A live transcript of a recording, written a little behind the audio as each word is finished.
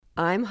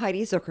I'm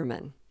Heidi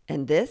Zuckerman,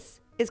 and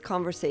this is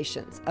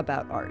Conversations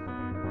About Art.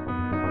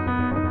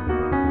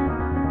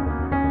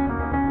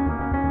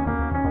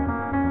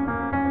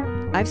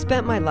 I've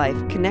spent my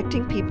life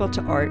connecting people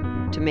to art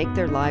to make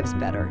their lives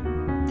better.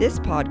 This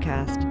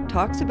podcast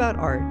talks about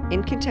art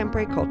in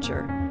contemporary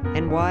culture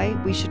and why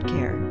we should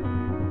care.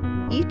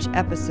 Each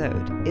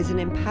episode is an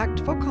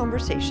impactful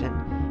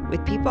conversation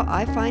with people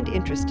I find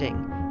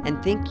interesting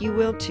and think you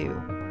will too,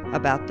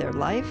 about their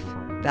life,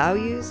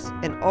 values,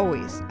 and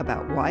always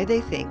about why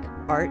they think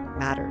art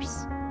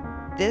matters.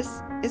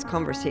 This is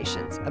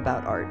Conversations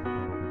About Art.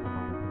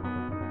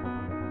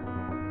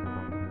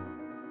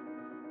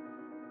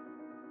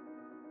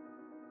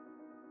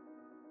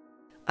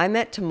 I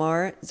met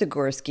Tamar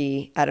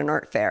Zagorski at an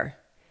art fair.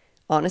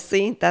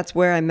 Honestly, that's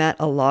where I met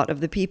a lot of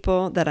the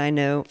people that I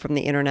know from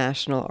the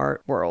international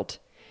art world.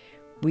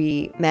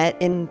 We met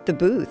in the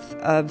booth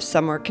of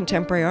Summer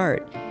Contemporary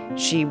Art.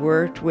 She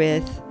worked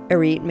with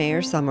Irit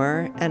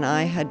Meyer-Sommer, and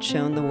I had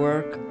shown the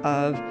work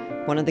of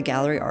one of the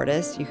gallery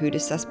artists, Yehuda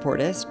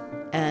Sesportis,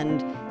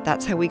 and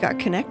that's how we got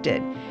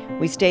connected.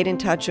 We stayed in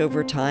touch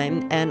over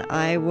time, and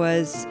I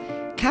was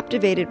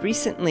captivated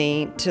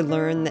recently to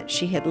learn that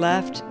she had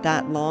left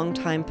that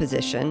long-time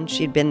position,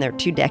 she'd been there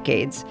 2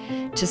 decades,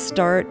 to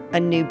start a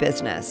new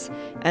business,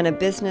 and a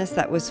business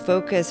that was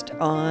focused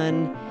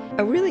on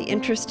a really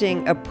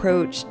interesting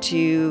approach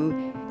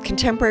to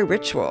contemporary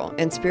ritual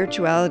and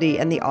spirituality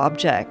and the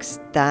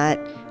objects that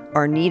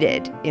are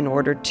needed in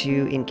order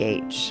to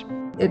engage.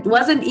 It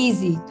wasn't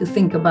easy to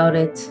think about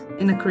it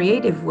in a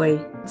creative way.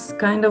 It's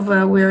kind of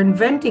we're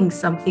inventing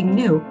something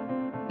new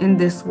in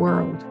this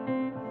world.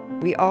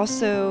 We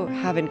also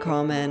have in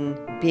common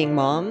being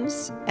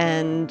moms,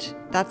 and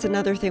that's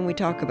another thing we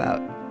talk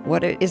about,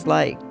 what it is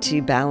like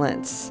to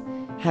balance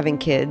having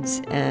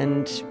kids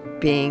and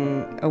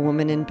being a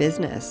woman in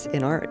business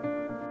in art.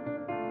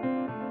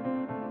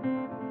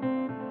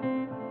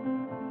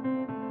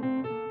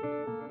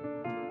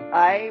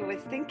 I was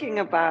thinking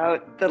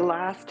about the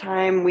last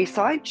time we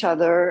saw each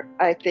other,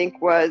 I think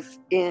was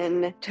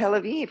in Tel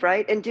Aviv,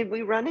 right? And did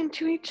we run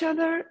into each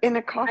other in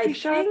a coffee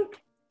shop?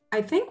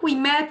 I think we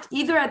met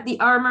either at the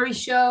Armory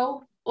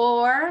show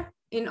or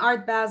in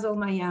Art Basel,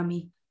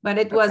 Miami. But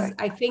it was,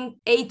 I think,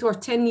 8 or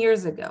 10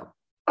 years ago.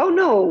 Oh,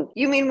 no.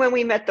 You mean when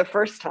we met the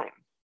first time?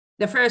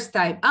 The first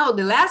time. Oh,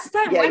 the last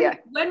time? Yeah.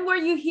 When were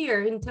you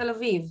here in Tel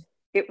Aviv?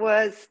 It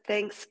was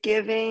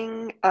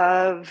Thanksgiving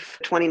of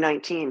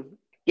 2019.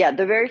 Yeah,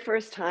 the very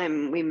first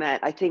time we met,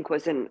 I think,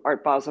 was in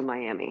Art Basel,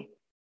 Miami.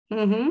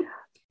 Mm-hmm.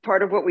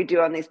 Part of what we do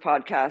on these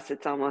podcasts,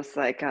 it's almost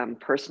like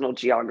personal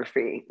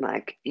geography.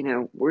 Like,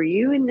 were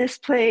you in this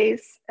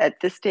place at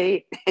this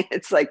date?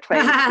 It's like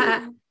playing,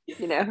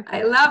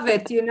 I love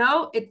it.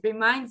 It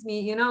reminds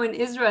me, in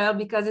Israel,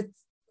 because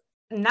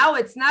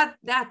it's not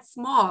that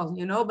small,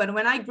 but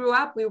when I grew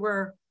up, we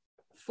were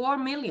 4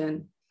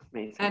 million.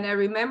 Amazing. And I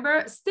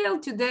remember still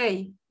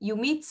today, you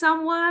meet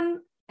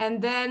someone and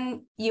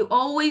then you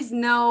always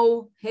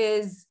know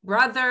his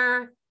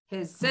brother,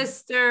 his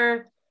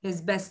sister, his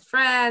best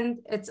friend.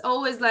 It's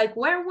always like,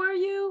 where were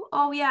you?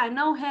 Oh yeah, I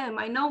know him.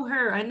 I know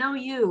her. I know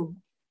you.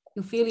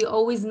 You feel you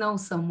always know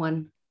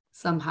someone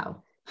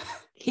somehow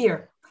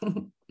here.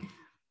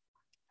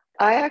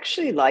 I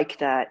actually like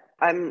that.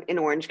 I'm in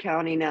Orange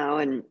County now,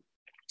 and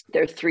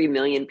there are 3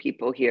 million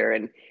people here,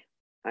 and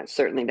I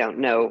certainly don't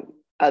know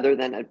other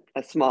than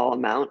a small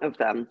amount of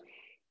them.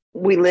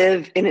 We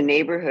live in a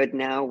neighborhood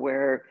now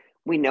where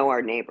we know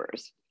our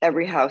neighbors.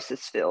 Every house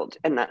is filled,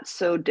 and that's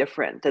so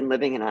different than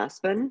living in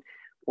Aspen,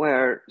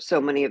 where so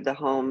many of the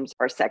homes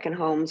are second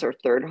homes or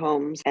third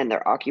homes, and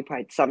they're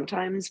occupied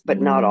sometimes,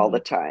 but not all the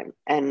time.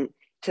 And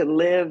to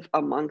live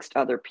amongst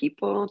other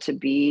people, to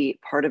be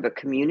part of a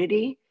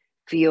community,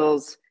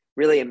 feels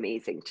really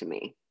amazing to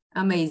me.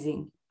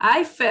 Amazing.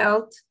 I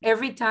felt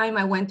every time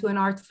I went to an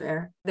art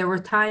fair, there were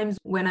times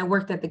when I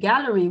worked at the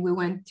gallery, we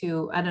went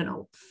to,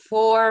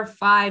 4,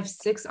 5,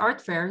 6 art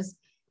fairs,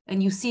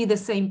 and you see the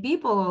same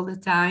people all the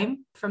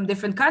time from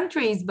different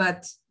countries,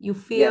 but you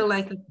feel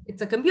like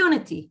it's a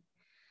community.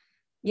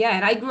 Yeah,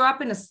 and I grew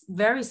up in a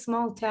very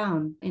small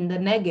town in the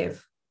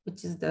Negev,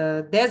 which is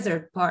the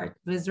desert part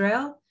of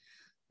Israel.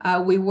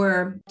 We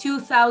were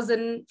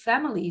 2,000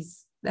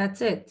 families. That's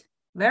it.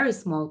 Very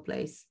small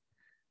place.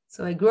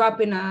 So I grew up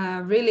in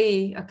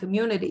a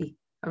community,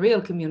 a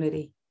real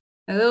community,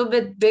 a little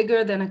bit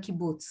bigger than a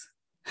kibbutz.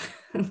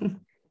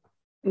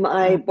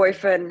 My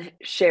boyfriend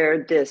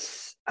shared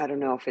this, I don't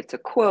know if it's a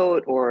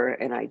quote or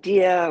an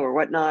idea or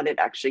whatnot. It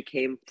actually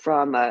came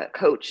from a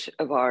coach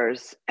of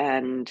ours,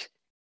 and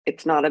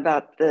it's not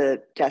about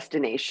the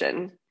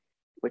destination,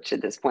 which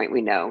at this point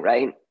we know,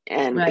 right?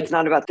 And It's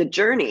not about the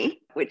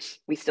journey, which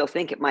we still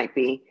think it might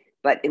be,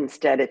 but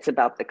instead it's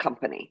about the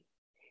company.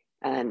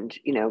 And,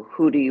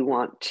 who do you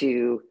want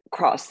to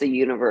cross the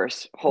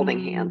universe holding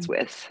hands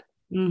with?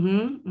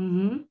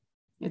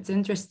 It's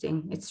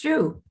interesting. It's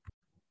true.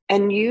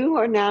 And you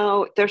are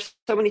now, there's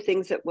so many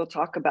things that we'll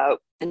talk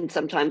about. And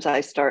sometimes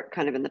I start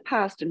kind of in the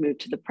past and move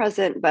to the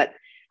present, but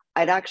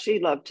I'd actually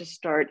love to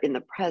start in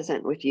the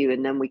present with you,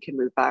 and then we can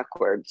move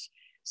backwards.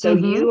 So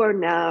you are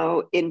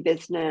now in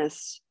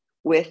business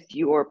with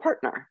your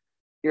partner,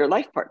 your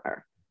life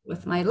partner.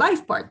 With my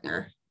life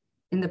partner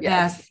in the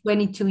past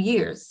 22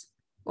 years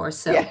or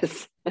so.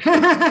 Yes.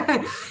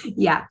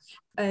 Yeah.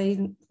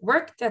 I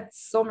worked at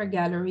Sommer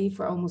Gallery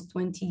for almost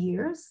 20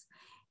 years.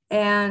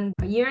 And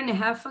a year and a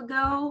half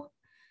ago,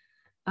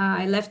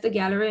 I left the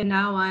gallery and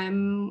now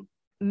I'm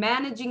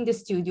managing the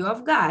studio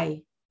of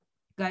Guy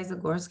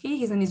Zagorsky.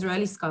 He's an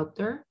Israeli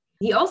sculptor.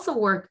 He also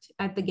worked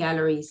at the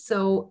gallery.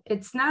 So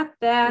it's not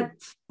that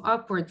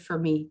awkward for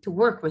me to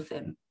work with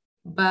him.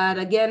 But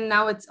again,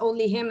 now it's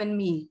only him and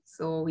me.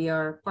 So we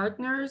are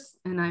partners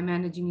and I'm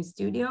managing his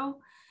studio.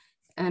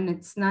 And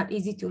it's not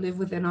easy to live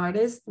with an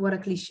artist. What a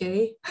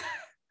cliche.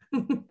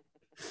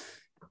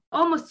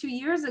 Almost 2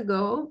 years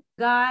ago,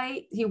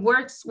 Guy, he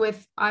works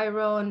with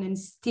iron and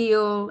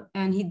steel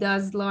and he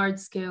does large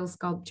scale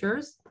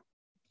sculptures.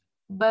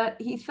 But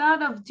he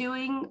thought of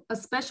doing a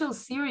special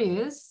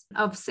series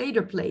of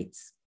Seder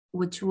plates,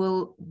 which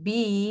will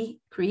be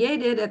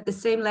created at the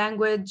same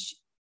language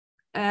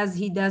as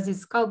he does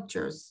his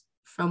sculptures,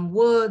 from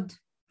wood,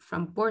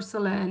 from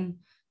porcelain,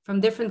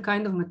 from different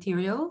kind of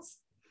materials.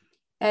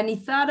 And he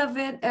thought of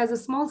it as a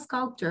small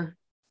sculpture,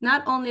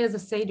 not only as a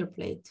Seder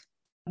plate.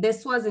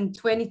 This was in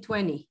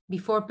 2020,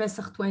 before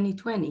Pesach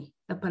 2020.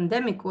 The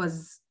pandemic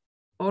was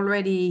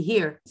already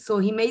here. So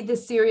he made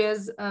this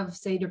series of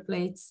Seder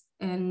plates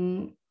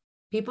and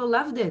people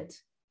loved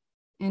it.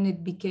 And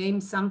it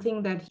became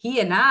something that he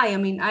and I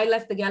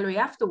left the gallery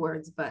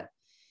afterwards, but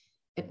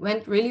it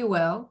went really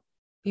well.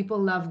 People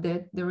loved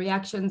it. The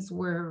reactions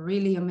were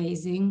really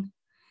amazing.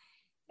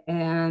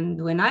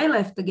 And when I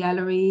left the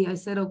gallery, I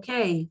said,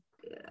 okay,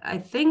 I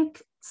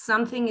think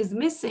something is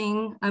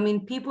missing.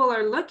 People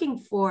are looking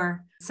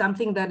for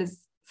something that is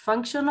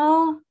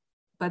functional,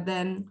 but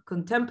then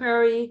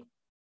contemporary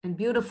and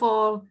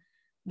beautiful.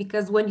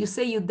 Because when you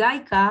say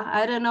Judaika,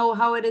 I don't know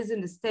how it is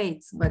in the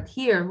States, but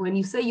here, when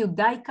you say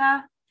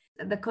Judaika,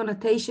 the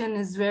connotation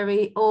is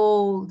very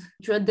old,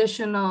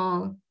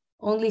 traditional,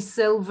 only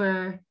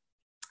silver.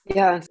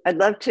 Yeah, I'd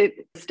love to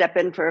step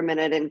in for a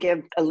minute and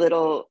give a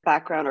little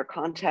background or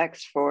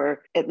context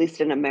for at least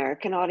an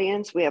American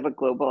audience. We have a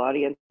global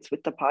audience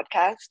with the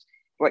podcast.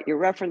 What you're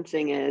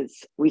referencing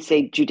is we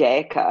say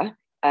Judaica,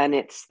 and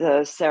it's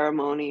the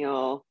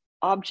ceremonial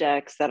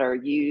objects that are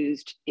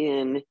used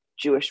in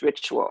Jewish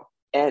ritual.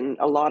 And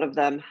a lot of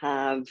them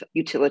have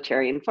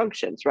utilitarian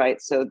functions, right?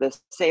 So the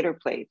Seder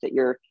plate that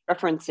you're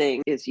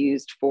referencing is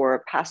used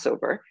for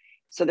Passover.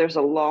 So there's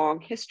a long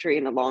history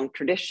and a long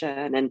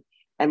tradition.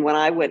 And when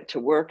I went to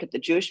work at the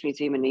Jewish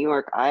Museum in New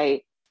York,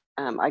 I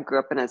grew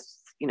up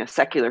in a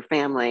secular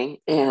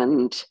family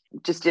and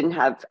just didn't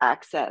have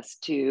access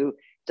to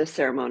the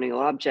ceremonial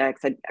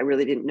objects. I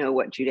really didn't know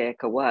what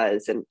Judaica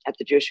was. And at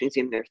the Jewish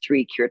Museum, there are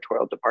 3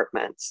 curatorial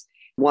departments,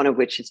 one of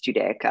which is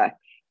Judaica.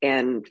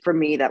 And for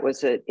me, that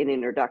was an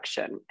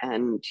introduction.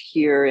 And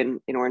here in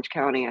Orange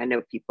County, I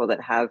know people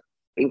that have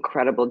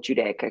incredible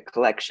Judaica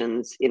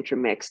collections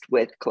intermixed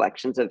with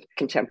collections of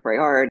contemporary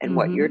art. And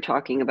what you're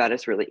talking about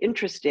is really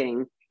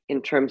interesting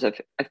in terms of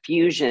a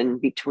fusion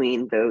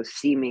between those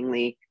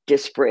seemingly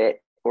disparate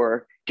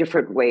or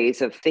different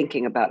ways of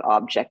thinking about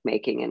object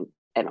making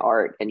and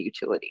art and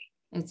utility.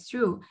 It's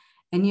true.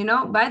 And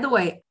by the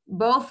way,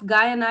 both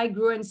Guy and I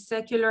grew in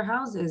secular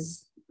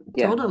houses.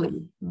 Yeah.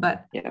 Totally.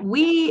 But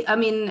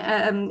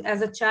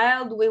as a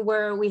child,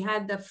 we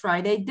had the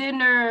Friday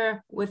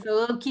dinner with a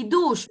little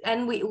kiddush,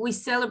 and we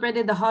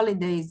celebrated the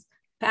holidays,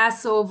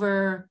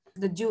 Passover,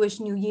 the Jewish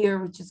New Year,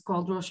 which is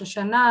called Rosh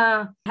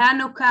Hashanah,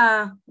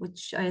 Hanukkah,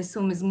 which I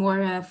assume is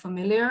more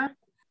familiar.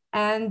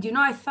 And,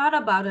 I thought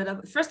about it.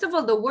 First of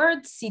all, the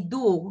word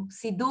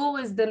Sidur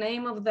is the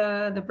name of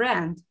the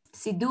brand.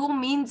 Sidur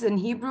means in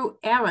Hebrew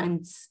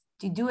errands,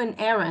 to do an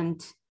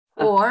errand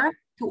or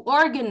to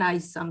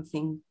organize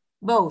something,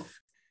 both.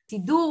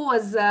 Sidur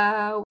was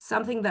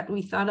something that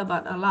we thought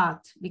about a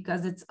lot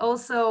because it's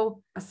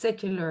also a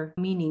secular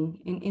meaning.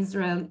 In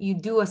Israel, you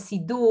do a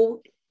Sidur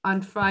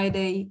on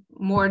Friday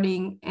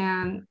morning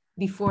and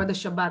before the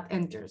Shabbat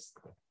enters.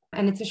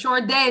 And it's a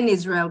short day in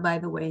Israel, by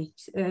the way,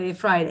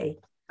 Friday.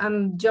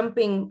 I'm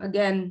jumping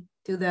again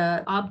to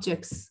the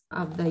objects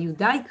of the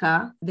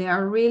Judaica. They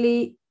are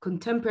really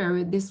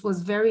contemporary. This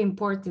was very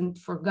important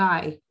for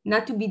Guy,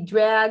 not to be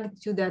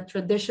dragged to the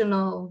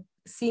traditional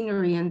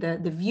scenery and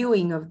the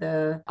viewing of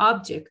the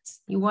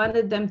objects. He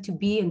wanted them to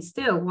be, and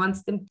still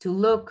wants them to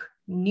look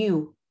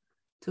new,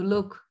 to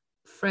look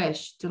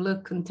fresh, to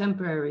look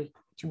contemporary,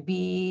 to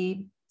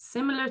be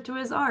similar to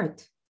his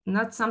art,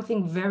 not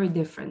something very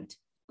different.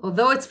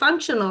 Although it's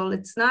functional,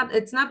 it's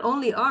not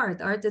only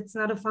art. Art, it's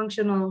not a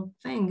functional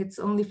thing. It's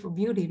only for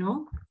beauty,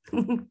 no?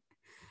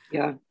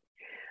 Yeah.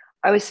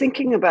 I was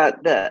thinking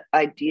about the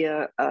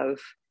idea of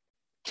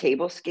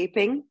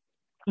tablescaping,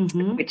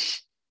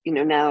 which,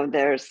 now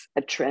there's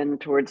a trend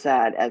towards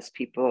that as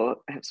people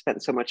have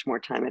spent so much more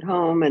time at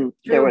home. And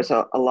there was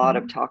a lot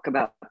of talk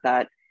about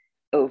that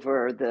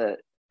over the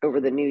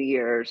New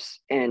Year's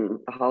and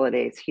the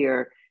holidays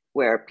here,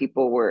 where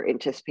people were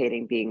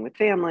anticipating being with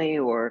family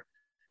or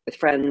with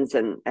friends,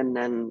 and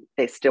then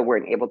they still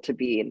weren't able to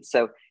be. And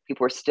so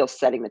people were still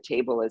setting the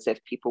table as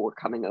if people were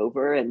coming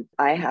over. And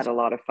I had a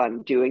lot of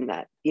fun doing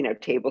that,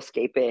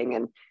 tablescaping,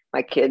 and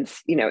my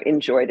kids,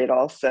 enjoyed it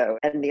also.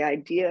 And the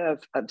idea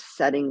of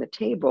setting the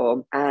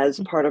table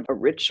as part of a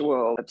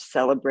ritual of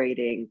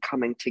celebrating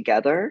coming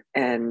together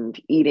and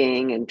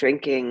eating and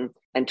drinking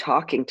and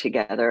talking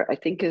together, I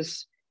think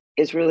is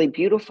really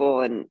beautiful.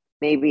 And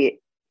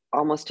maybe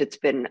almost it's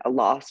been a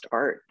lost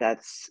art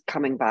that's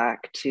coming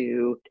back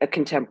to a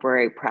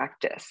contemporary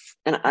practice.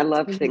 And I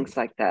love things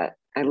like that.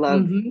 I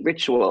love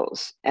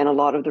rituals. And a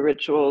lot of the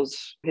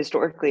rituals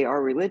historically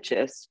are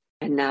religious,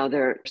 and now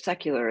they're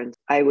secular. And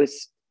I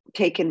was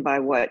taken by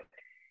what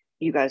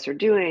you guys are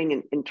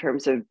doing in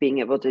terms of being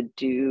able to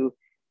do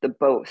the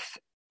both.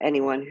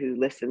 Anyone who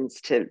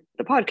listens to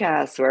the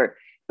podcast or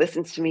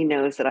listens to me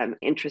knows that I'm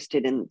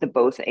interested in the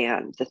both,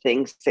 and the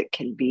things that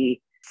can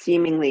be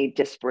seemingly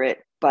disparate,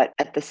 but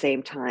at the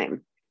same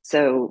time.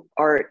 So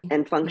art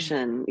and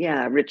function,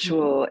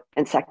 ritual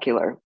and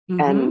secular,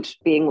 and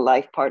being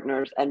life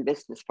partners and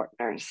business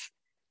partners,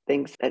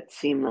 things that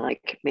seem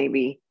like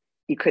maybe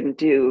you couldn't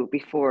do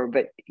before,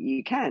 but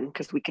you can,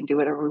 because we can do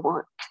whatever we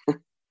want.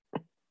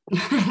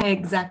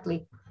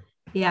 Exactly.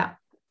 Yeah,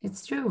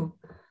 it's true.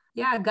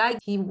 Yeah, Guy,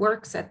 he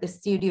works at the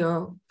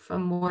studio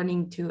from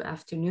morning to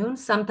afternoon.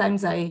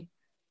 Sometimes I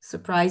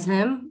surprise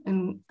him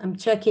and I'm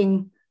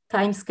checking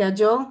time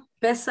schedule.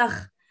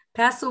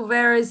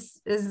 Passover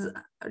is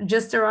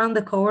just around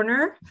the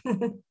corner.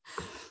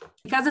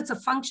 Because it's a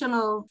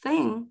functional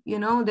thing,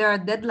 there are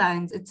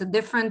deadlines. It's a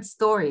different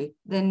story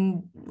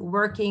than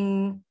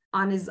working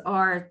on his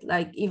art.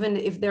 Like, even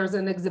if there's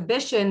an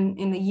exhibition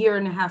in a year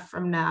and a half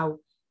from now,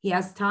 he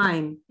has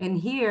time. And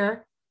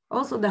here,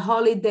 also the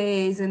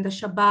holidays and the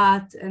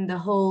Shabbat and the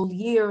whole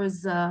year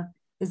is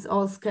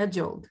all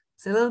scheduled.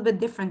 It's a little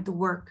bit different to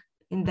work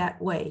in that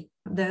way.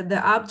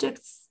 The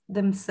objects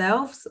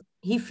themselves,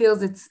 he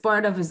feels it's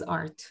part of his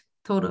art,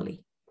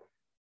 totally.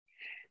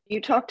 You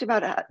talked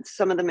about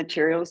some of the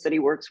materials that he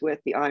works with,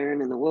 the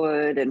iron and the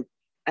wood,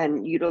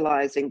 and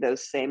utilizing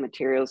those same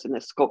materials in the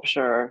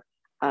sculpture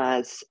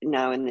as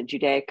now in the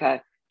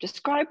Judaica.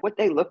 Describe what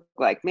they look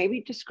like.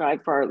 Maybe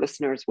describe for our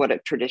listeners what a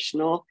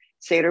traditional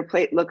Seder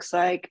plate looks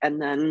like,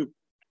 and then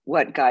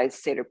what Guy's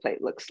Seder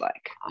plate looks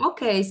like.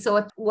 Okay,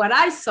 so what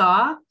I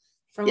saw,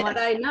 from what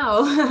I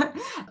know,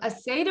 a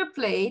Seder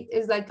plate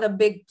is like a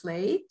big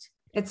plate.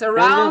 It's a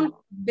round,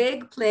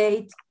 big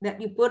plate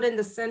that you put in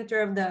the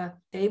center of the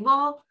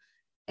table,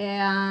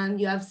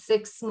 and you have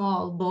 6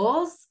 small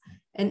bowls,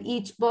 and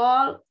each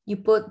bowl you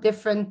put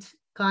different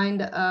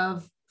kind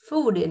of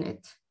food in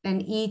it,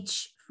 and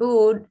each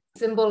food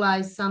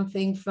symbolizes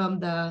something from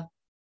the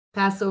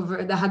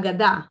Passover, the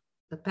Haggadah,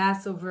 the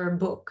Passover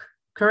book.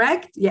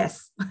 Correct?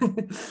 Yes.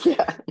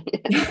 Yeah.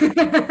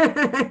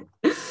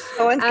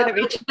 No one's going to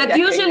be checking. But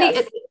usually,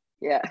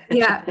 yes.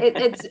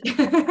 It's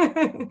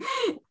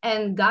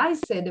and Guy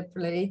said a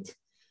plate.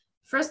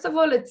 First of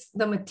all,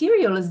 the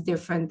material is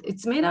different.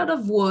 It's made out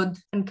of wood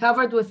and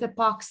covered with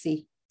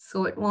epoxy,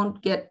 so it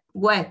won't get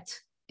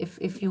wet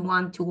if you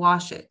want to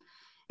wash it.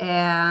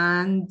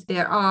 And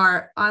there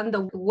are, on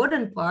the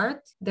wooden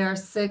part, there are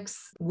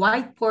 6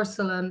 white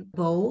porcelain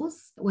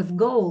bowls with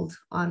gold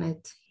on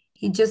it.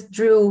 He just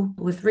drew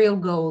with real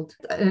gold,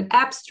 an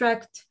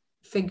abstract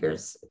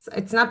figures.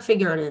 It's not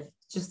figurative,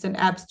 just an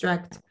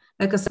abstract,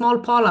 like a small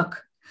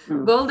Pollock,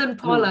 golden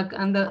Pollock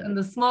on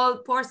the small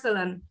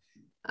porcelain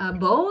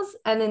bowls.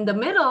 And in the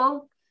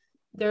middle,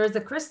 there is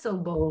a crystal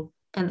bowl.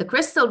 And the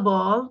crystal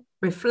bowl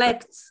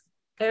reflects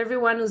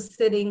everyone who's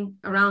sitting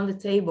around the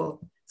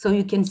table. So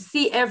you can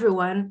see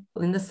everyone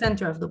in the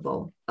center of the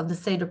bowl, of the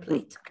Seder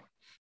plate.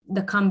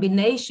 The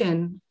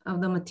combination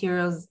of the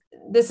materials,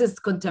 this is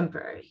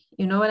contemporary.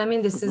 You know what I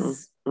mean? This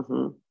is,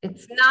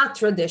 it's not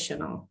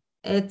traditional.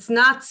 It's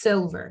not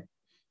silver.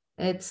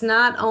 It's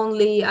not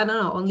only,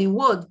 only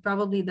wood.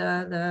 Probably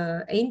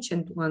the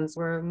ancient ones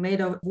were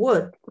made of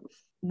wood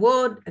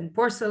and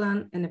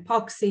porcelain and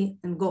epoxy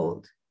and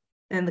gold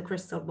and the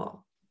crystal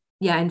ball.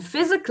 Yeah, and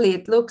physically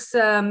it looks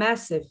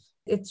massive.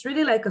 It's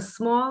really like a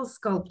small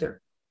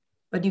sculpture,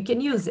 but you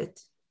can use it.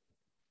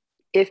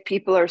 If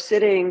people are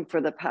sitting for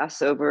the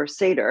Passover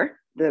Seder,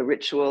 the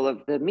ritual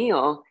of the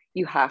meal,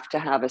 you have to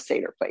have a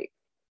Seder plate.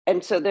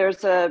 And so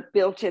there's a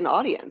built-in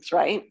audience,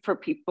 right? For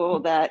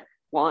people that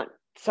want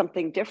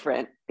something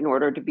different in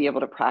order to be able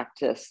to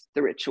practice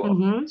the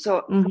ritual.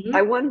 So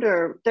I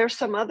wonder, there's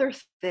some other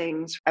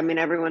things. I mean,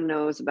 everyone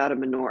knows about a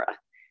menorah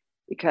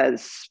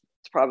because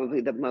it's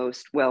probably the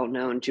most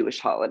well-known Jewish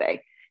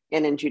holiday.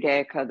 And in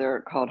Judaica,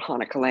 they're called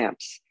Hanukkah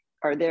lamps.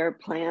 Are there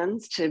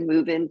plans to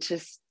move into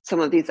some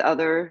of these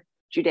other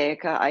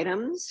Judaica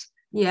items?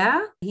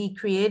 Yeah, he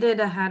created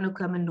a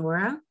Hanukkah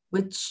menorah,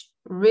 which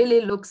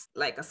really looks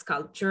like a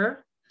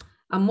sculpture,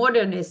 a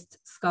modernist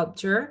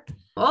sculpture,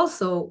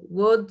 also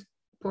wood,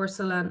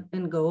 porcelain,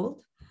 and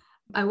gold.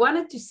 I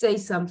wanted to say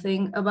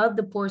something about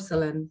the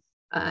porcelain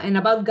and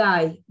about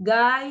Guy.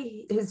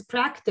 Guy, his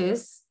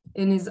practice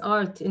in his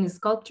art, in his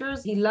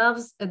sculptures, he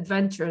loves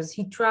adventures.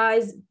 He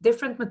tries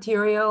different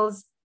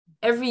materials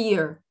every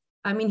year.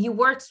 I mean, he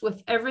works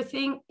with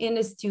everything in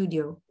his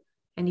studio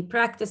and he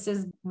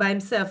practices by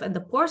himself. And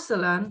the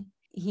porcelain,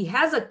 he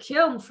has a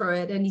kiln for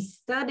it and he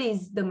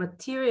studies the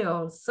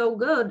material so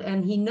good.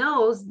 And he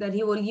knows that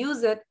he will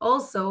use it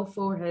also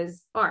for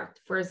his art,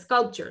 for his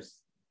sculptures,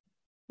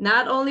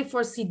 not only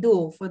for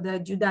Siddur, for the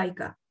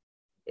Judaica.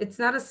 It's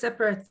not a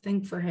separate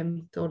thing for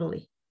him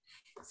totally.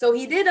 So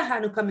he did a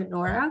Hanukkah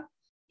menorah.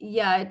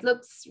 Yeah, it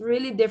looks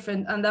really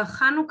different. On the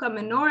Hanukkah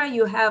menorah,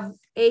 you have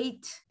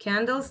 8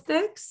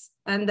 candlesticks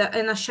and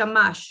a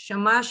shamash.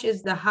 Shamash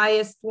is the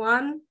highest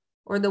one,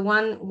 or the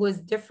one who is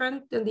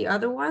different than the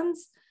other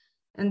ones.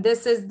 And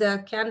this is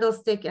the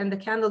candlestick and the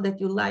candle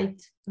that you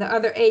light, the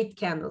other 8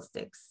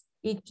 candlesticks.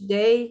 Each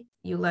day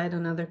you light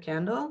another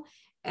candle.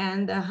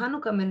 And the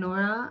Hanukkah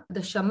menorah,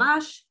 the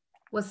shamash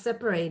was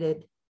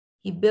separated.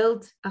 He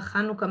built a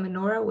Hanukkah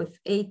menorah with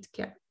 8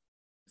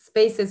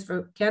 spaces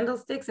for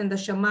candlesticks, and the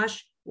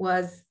shamash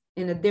was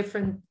in a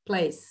different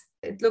place.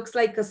 It looks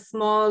like a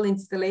small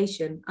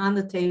installation on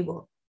the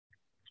table.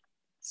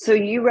 So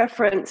you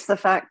referenced the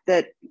fact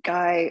that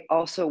Guy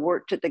also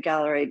worked at the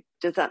gallery.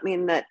 Does that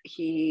mean that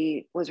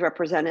he was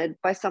represented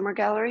by Summer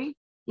Gallery?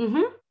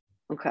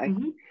 Mm-hmm. Okay.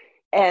 Mm-hmm.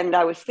 And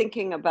I was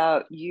thinking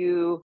about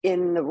you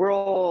in the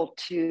role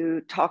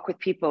to talk with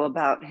people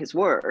about his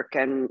work.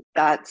 And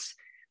that's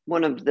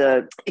one of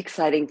the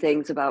exciting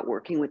things about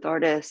working with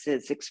artists,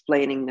 is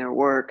explaining their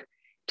work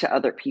to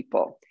other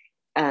people.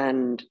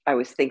 And I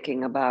was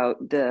thinking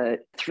about the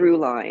through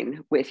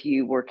line with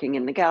you working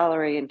in the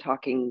gallery and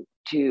talking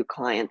to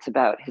clients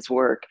about his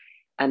work,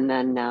 and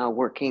then now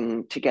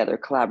working together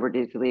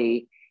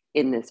collaboratively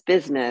in this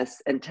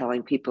business and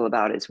telling people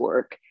about his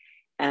work,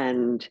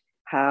 and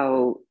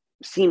how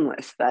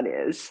seamless that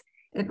is.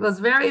 It was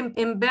very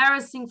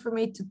embarrassing for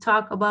me to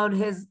talk about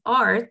his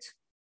art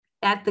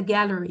at the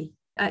gallery.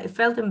 I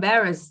felt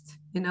embarrassed,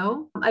 you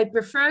know. I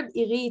preferred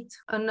Irit,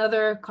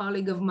 another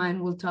colleague of mine,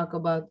 will talk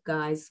about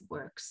Guy's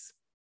works.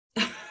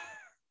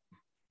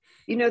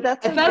 You know,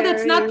 that's I felt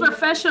it's not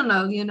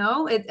professional, you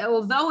know.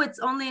 Although it's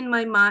only in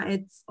my mind,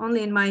 it's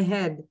only in my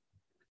head.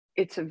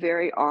 It's a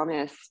very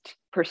honest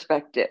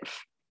perspective.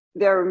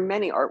 There are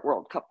many art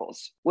world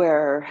couples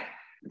where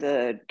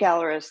the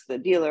gallerist, the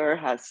dealer,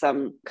 has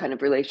some kind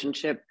of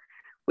relationship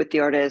with the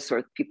artists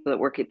or people that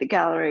work at the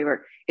gallery,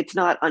 or it's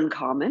not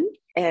uncommon.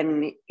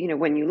 And, you know,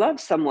 when you love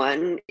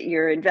someone,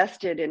 you're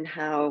invested in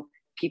how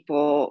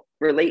people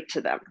relate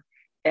to them.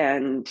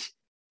 And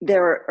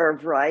there are a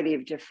variety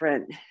of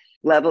different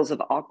levels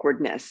of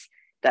awkwardness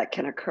that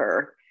can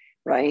occur,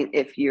 right?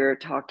 If you're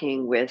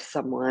talking with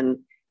someone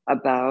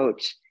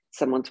about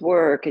someone's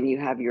work and you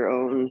have your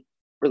own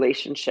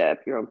relationship,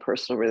 your own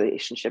personal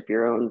relationship,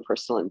 your own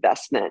personal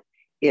investment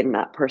in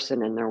that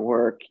person and their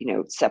work, you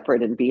know,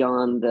 separate and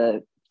beyond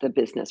the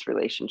business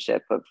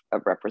relationship of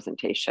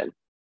representation.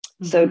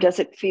 Mm-hmm. So does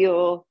it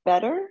feel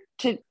better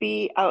to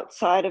be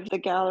outside of the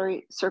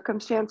gallery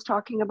circumstance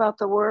talking about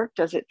the work?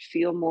 Does it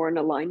feel more in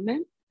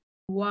alignment?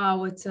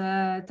 Wow, it's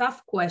a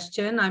tough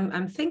question.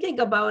 I'm thinking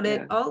about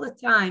it all the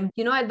time.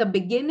 You know, at the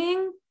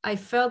beginning, I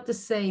felt the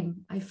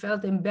same. I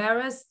felt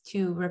embarrassed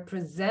to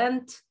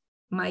represent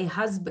my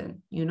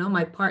husband, you know,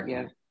 my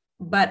partner. Yeah.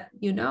 But,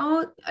 you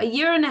know, a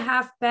year and a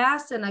half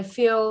passed and I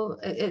feel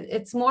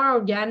it's more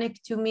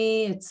organic to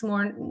me. It's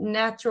more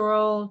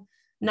natural.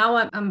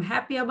 Now I'm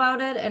happy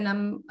about it and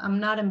I'm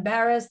not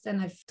embarrassed, and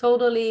I'm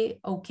totally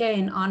okay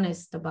and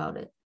honest about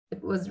it.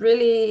 It was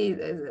really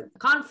a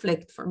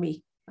conflict for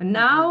me. And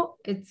now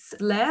it's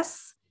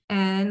less.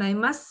 And I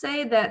must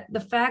say that the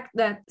fact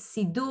that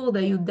Siddur, the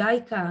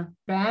Judaica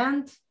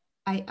brand,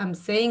 I'm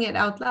saying it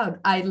out loud,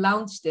 I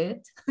launched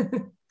it.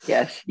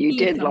 Yes, you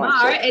did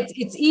launch it.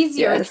 It's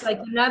easier. Yes. It's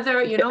like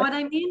another, you know what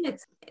I mean?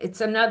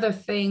 It's another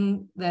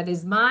thing that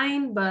is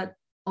mine, but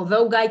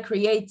although Guy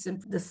creates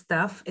the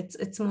stuff,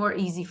 it's more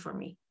easy for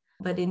me.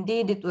 But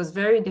indeed, it was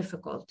very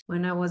difficult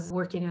when I was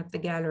working at the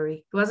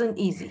gallery. It wasn't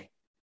easy.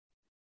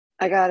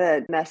 I got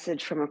a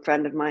message from a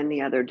friend of mine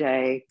the other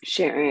day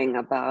sharing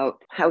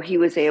about how he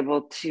was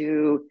able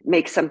to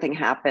make something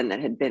happen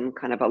that had been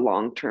kind of a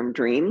long-term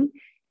dream.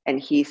 And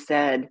he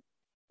said,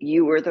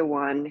 "You were the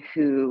one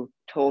who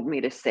told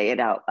me to say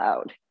it out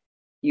loud.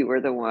 You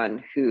were the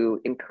one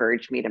who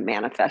encouraged me to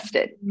manifest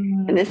it."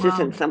 And this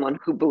isn't someone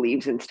who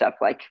believes in stuff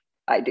like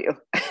I do.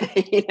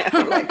 You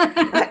know, like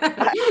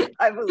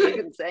I believe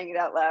in saying it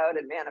out loud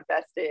and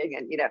manifesting.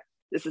 And, you know,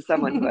 this is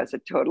someone who has a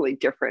totally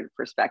different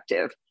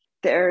perspective.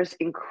 There's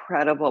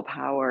incredible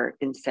power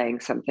in saying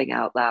something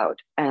out loud.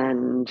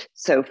 And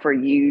so for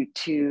you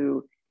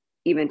to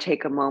even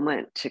take a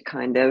moment to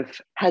kind of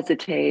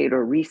hesitate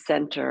or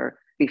recenter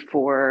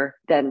before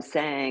then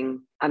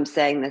saying, "I'm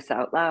saying this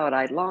out loud,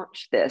 I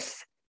launched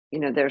this," you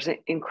know, there's an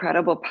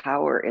incredible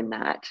power in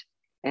that.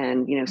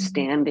 And, you know,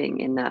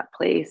 standing in that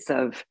place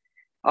of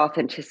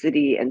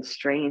authenticity and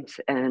strength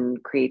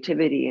and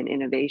creativity and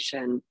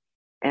innovation.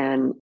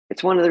 And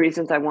it's one of the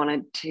reasons I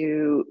wanted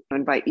to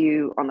invite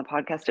you on the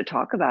podcast to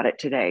talk about it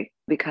today,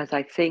 because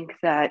I think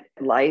that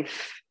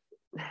life,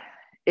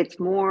 it's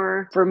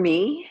more, for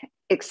me,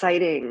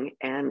 exciting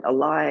and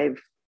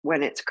alive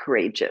when it's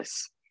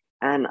courageous.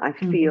 And I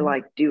feel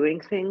like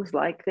doing things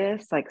like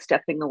this, like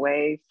stepping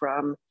away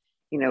from,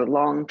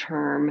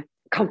 long-term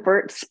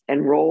comforts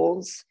and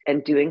roles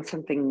and doing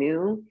something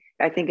new.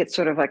 I think it's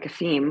sort of like a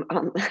theme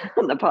on,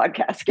 on the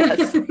podcast,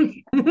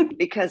 guest,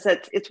 because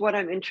it's what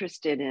I'm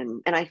interested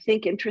in. And I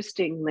think,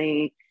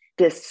 interestingly,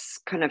 this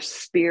kind of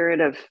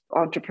spirit of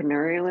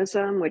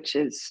entrepreneurialism, which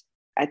is,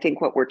 I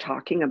think, what we're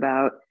talking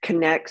about,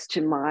 connects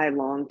to my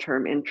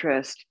long-term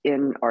interest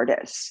in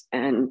artists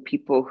and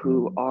people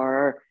who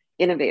are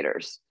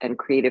innovators and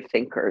creative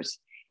thinkers.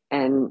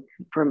 And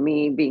for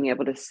me, being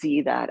able to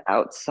see that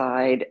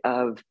outside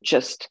of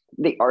just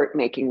the art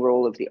making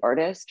role of the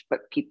artist,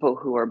 but people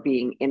who are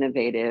being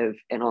innovative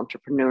and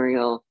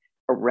entrepreneurial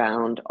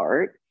around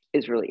art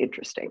is really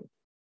interesting.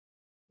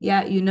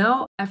 Yeah,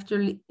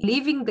 after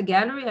leaving the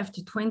gallery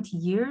after 20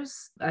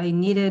 years, I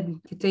needed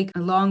to take a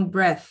long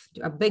breath,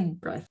 a big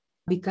breath,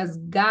 because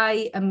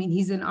Guy,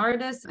 he's an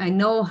artist. I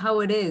know how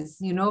it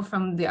is,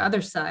 from the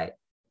other side.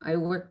 I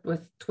worked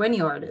with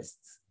 20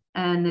 artists,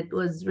 and it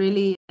was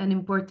really an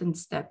important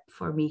step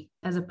for me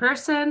as a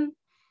person,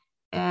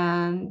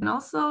 and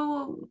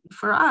also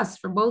for us,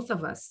 for both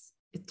of us.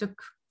 It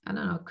took,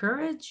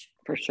 courage.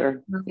 For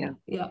sure. Yeah.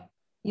 Yeah.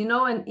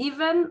 And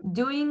even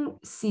doing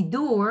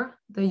Sidur,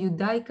 the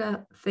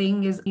Judaica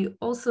thing, is you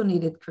also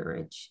needed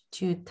courage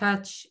to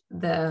touch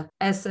the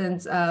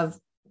essence of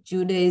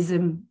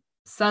Judaism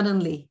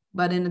suddenly,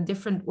 but in a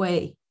different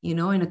way, in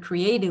a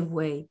creative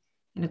way,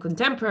 in a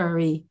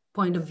contemporary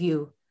point of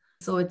view.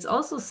 So it's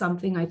also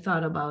something I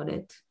thought about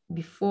it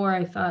before.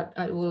 I thought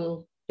it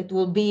will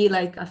be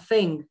like a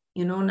thing,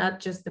 not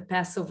just the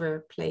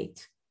Passover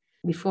plate.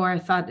 Before, I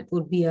thought it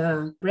would be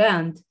a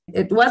brand.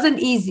 It wasn't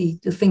easy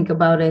to think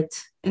about it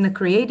in a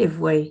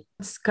creative way.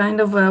 It's kind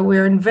of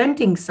we're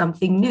inventing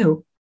something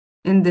new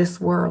in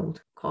this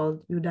world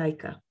called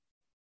Judaica.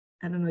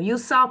 I don't know. You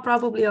saw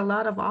probably a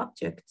lot of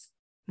objects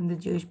in the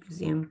Jewish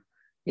Museum.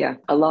 Yeah,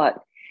 a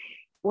lot.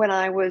 When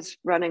I was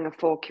running a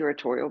full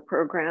curatorial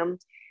program,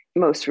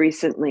 most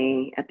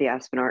recently at the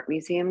Aspen Art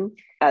Museum,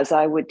 as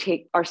I would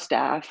take our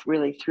staff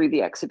really through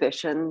the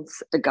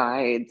exhibitions, the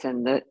guides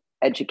and the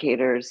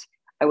educators,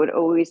 I would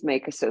always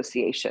make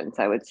associations.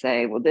 I would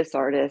say, well, this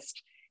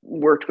artist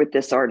worked with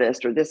this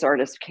artist, or this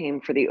artist came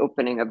for the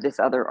opening of this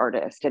other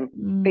artist. And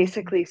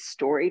basically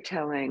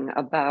storytelling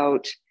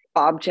about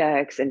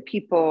objects and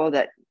people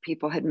that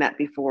people had met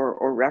before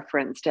or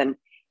referenced. And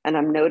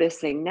I'm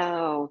noticing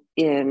now,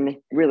 in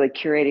really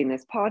curating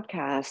this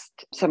podcast,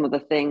 some of the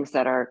things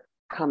that are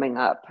coming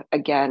up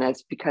again,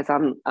 as because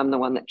I'm the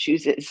one that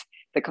chooses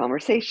the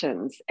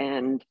conversations.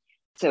 And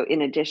so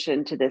in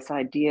addition to this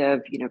idea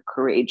of,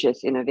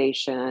 courageous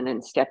innovation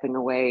and stepping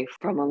away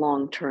from a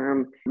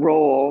long-term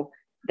role,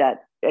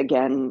 that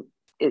again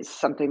is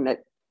something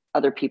that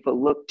other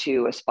people look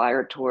to,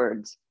 aspire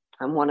towards.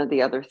 And one of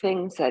the other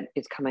things that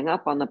is coming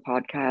up on the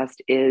podcast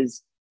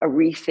is a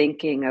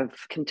rethinking of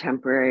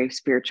contemporary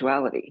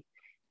spirituality.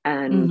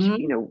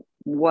 And,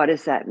 what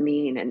does that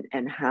mean?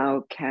 And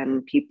how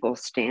can people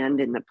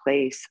stand in the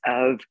place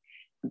of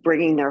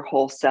bringing their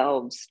whole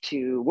selves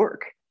to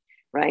work?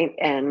 Right.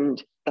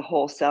 And the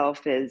whole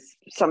self is,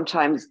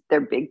 sometimes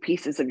they're big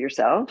pieces of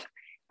yourself,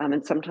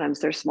 and sometimes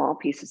they're small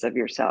pieces of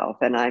yourself.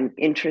 And I'm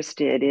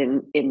interested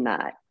in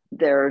that.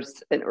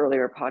 There's an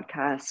earlier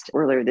podcast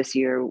earlier this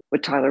year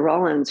with Tyler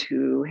Rollins,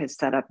 who has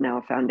set up now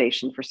a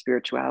foundation for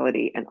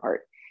spirituality and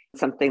art,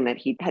 something that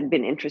he had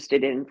been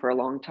interested in for a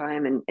long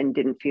time and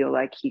didn't feel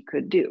like he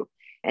could do.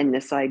 And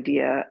this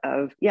idea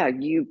of,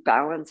 you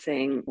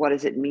balancing, what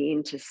does it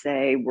mean to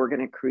say we're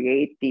going to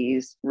create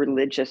these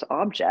religious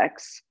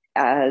objects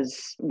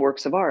as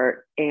works of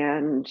art,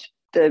 and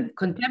the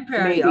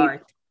contemporary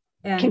art.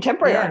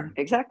 Contemporary art,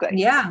 exactly.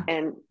 Yeah.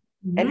 And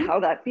how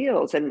that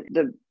feels. And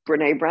the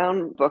Brene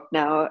Brown book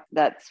now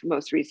that's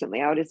most recently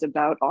out is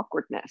about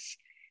awkwardness,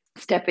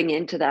 stepping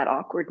into that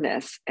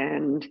awkwardness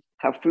and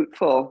how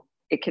fruitful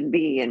it can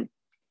be. And,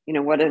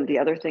 one of the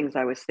other things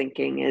I was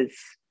thinking is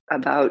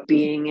about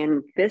being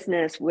in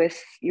business with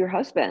your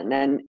husband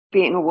and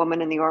being a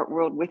woman in the art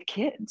world with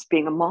kids,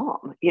 being a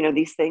mom,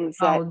 these things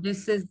that...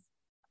 this is...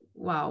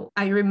 Wow.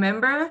 I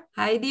remember,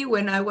 Heidi,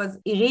 when I was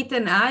Irit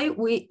and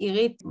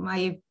Irit,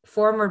 my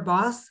former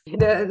boss,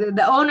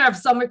 the owner of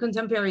Summer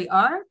Contemporary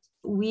Art,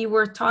 we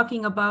were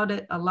talking about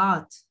it a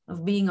lot,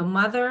 of being a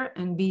mother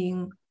and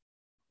being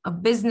a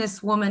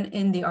businesswoman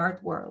in the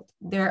art world.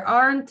 There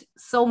aren't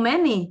so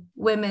many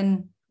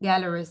women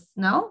gallerists,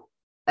 no?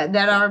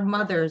 That are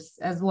mothers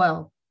as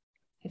well.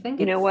 I think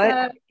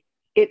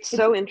it's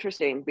so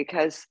interesting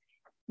because,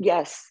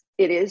 yes,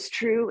 it is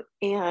true.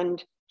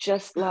 And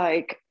just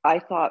like I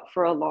thought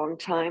for a long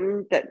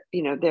time that,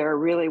 there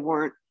really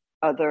weren't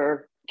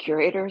other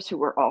curators who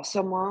were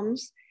also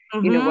moms.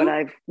 What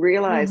I've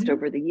realized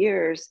over the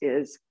years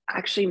is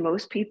actually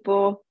most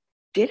people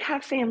did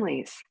have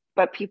families,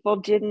 but people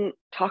didn't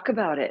talk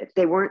about it.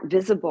 They weren't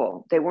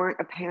visible. They weren't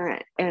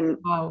apparent. And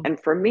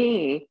for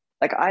me,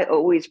 like, I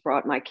always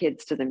brought my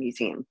kids to the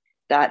museum.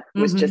 That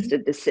was just a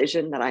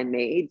decision that I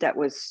made that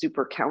was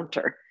super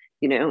counter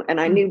and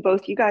I knew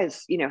both you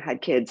guys,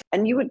 had kids,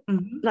 and you would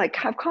Mhm. like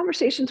have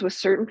conversations with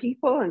certain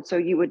people. And so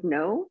you would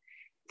know.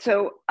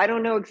 So I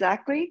don't know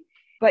exactly,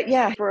 but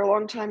yeah, for a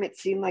long time, it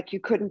seemed like you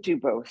couldn't do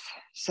both.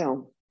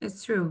 So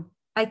It's true.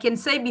 I can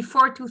say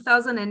before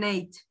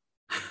 2008,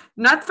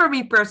 not for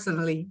me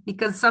personally,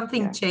 because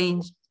something yeah,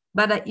 changed.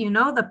 But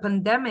the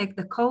pandemic,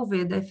 the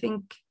COVID, I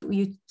think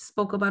you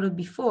spoke about it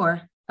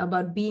before,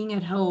 about being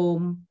at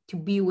home to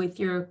be with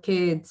your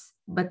kids,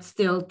 but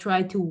still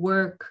try to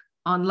work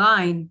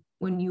online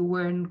when you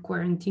were in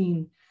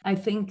quarantine. I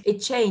think it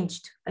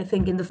changed, I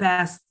think, in the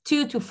past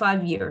 2 to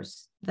 5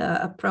 years,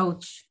 the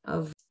approach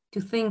of to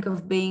think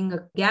of being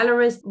a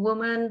gallerist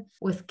woman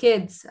with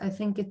kids. I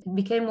think it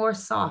became more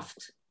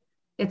soft.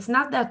 It's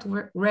not that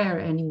rare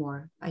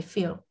anymore, I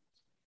feel.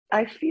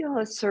 I feel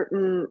a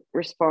certain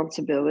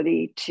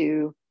responsibility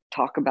to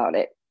talk about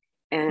it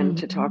and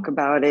to talk Mhm.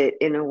 about it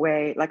in a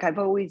way like I've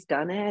always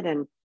done it.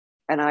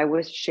 And I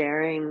was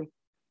sharing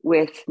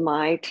with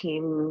my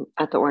team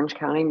at the Orange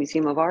County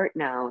Museum of Art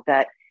now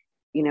that,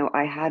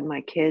 I had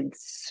my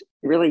kids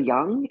really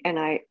young, and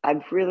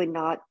I've really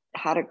not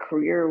had a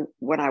career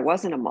when I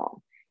wasn't a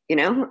mom.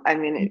 I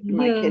mean,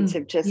 my kids Mhm.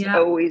 have just Yeah.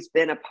 always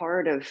been a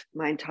part of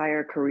my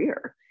entire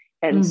career.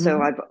 And so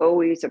Mhm. I've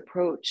always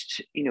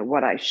approached,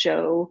 what I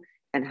show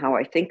and how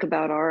I think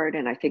about art.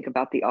 And I think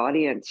about the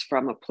audience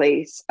from a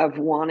place of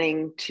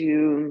wanting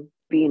to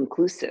be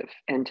inclusive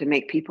and to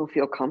make people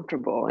feel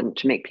comfortable and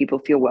to make people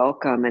feel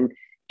welcome, and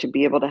to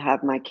be able to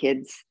have my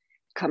kids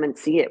come and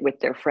see it with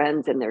their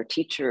friends and their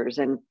teachers,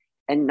 and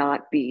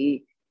not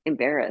be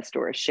embarrassed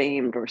or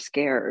ashamed or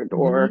scared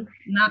or,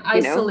 Not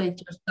you know,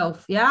 isolate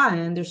yourself. Yeah, I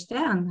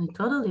understand. I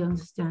totally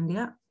understand.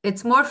 Yeah.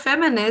 It's more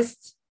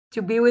feminist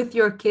to be with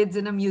your kids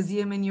in a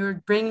museum and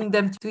you're bringing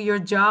them to your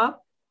job.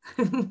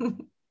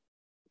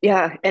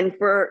 yeah. And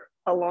for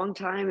a long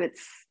time,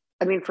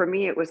 I mean, for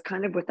me, it was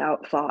kind of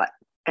without thought.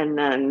 And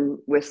then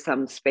with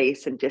some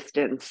space and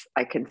distance,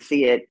 I can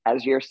see it,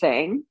 as you're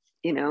saying,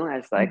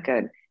 as like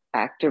an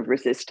act of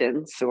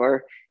resistance,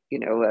 or,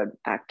 an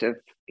act of,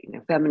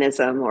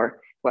 feminism or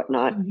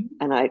whatnot. Mhm.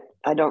 And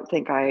I don't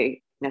think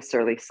I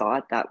necessarily saw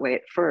it that way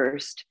at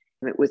first.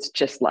 It was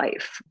just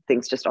life.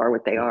 Things just are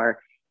what they are.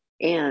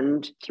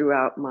 And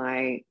throughout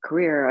my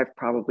career, I've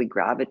probably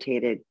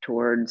gravitated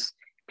towards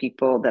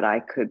people that I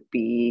could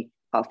be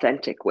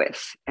authentic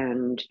with.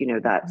 And,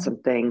 that's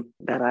something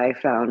that I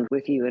found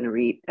with you and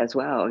Arit as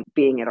well,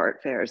 being at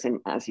art fairs. And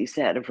as you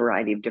said, a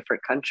variety of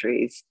different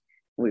countries,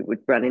 we would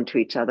run into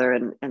each other,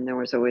 and there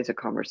was always a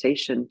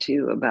conversation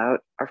too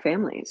about our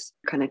families,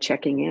 kind of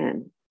checking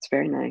in. It's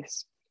very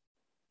nice.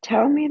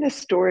 Tell me the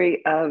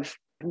story of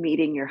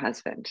meeting your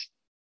husband.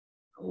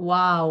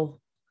 Wow.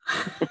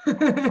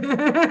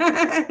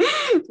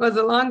 It was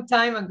a long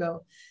time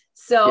ago. Yeah.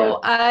 So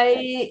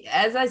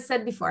as I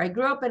said before, I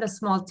grew up in a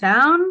small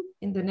town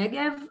in the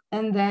Negev,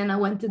 and then I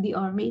went to the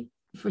army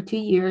for 2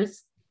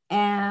 years.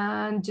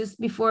 And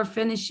just before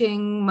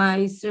finishing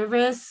my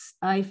service,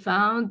 I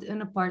found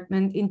an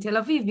apartment in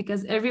Tel Aviv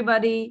because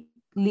everybody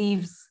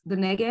leaves the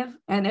Negev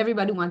and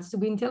everybody wants to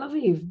be in Tel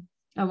Aviv.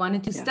 I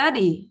wanted to Yeah.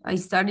 study.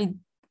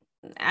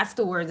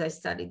 Afterwards, I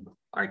studied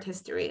art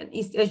history and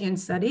East Asian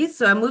studies.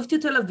 So I moved to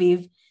Tel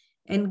Aviv,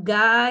 and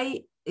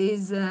Guy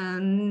is a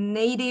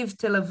native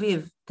Tel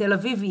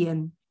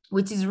Avivian,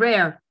 which is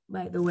rare,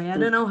 by the way. I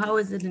don't Mm. know how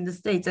is it in the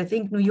States. I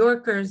think New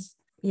Yorkers,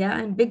 yeah,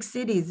 in big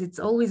cities, it's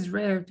always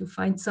rare to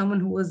find someone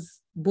who was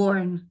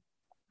born.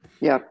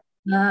 Yeah.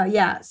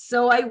 Yeah, so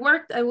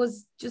I was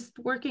just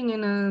working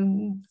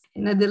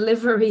in a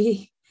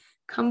delivery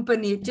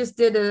company, just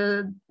did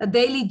a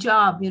daily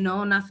job,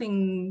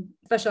 nothing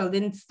special,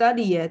 didn't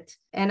study it.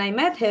 And I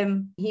met him.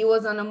 He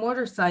was on a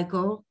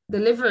motorcycle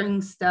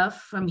delivering stuff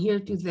from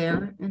here to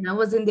there. And I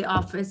was in the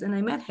office and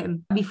I met him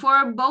before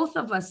both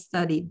of us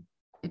studied.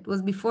 It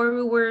was before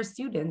we were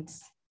students.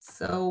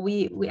 So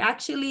we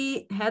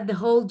actually had the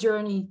whole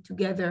journey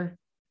together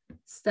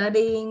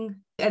studying.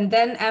 And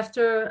then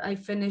after I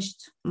finished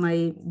my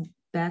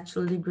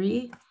bachelor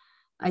degree,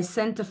 I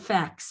sent a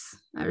fax.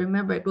 I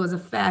remember it was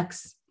a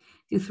fax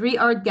to 3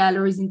 art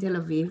galleries in Tel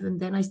Aviv. And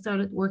then I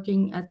started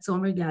working at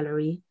Zomer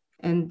Gallery.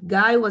 And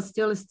Guy was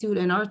still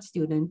an art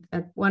student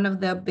at one of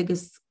the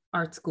biggest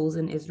art schools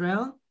in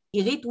Israel.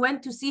 Irit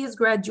went to see his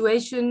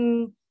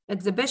graduation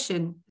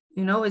exhibition,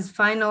 his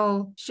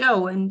final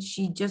show, and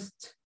she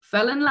just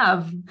fell in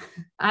love.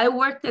 I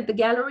worked at the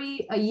gallery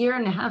a year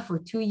and a half or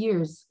 2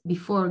 years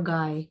before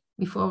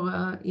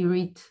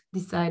Irit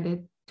decided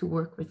to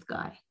work with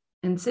Guy.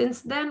 And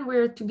since then,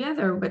 we're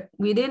together, but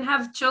we didn't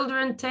have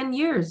children 10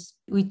 years.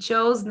 We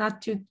chose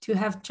not to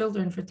have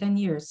children for 10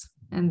 years.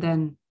 And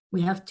then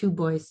we have 2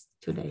 boys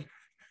today.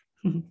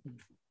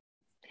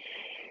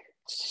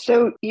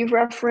 So you've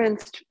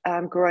referenced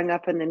growing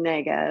up in the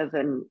Negev,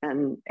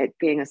 and it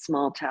being a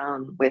small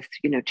town with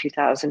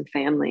 2,000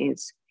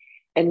 families,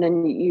 and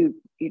then you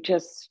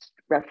just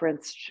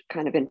referenced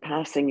kind of in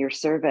passing your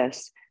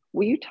service.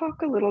 Will you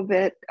talk a little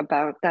bit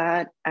about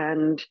that?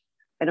 And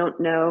I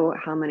don't know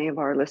how many of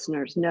our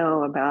listeners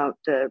know about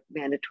the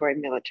mandatory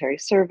military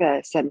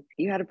service, and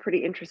you had a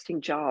pretty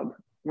interesting job.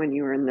 when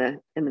you were in the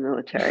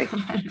military.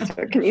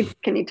 So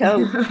can you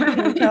tell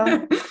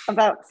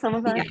about some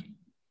of that? Yeah.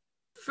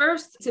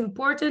 First, it's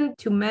important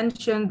to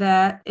mention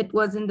that it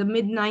was in the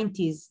mid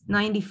 90s,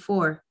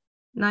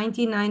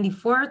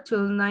 1994 till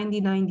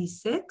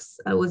 1996.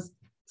 I was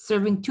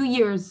serving 2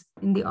 years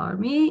in the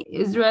army.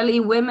 Israeli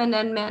women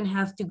and men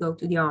have to go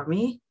to the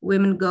army. We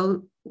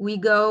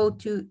go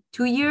to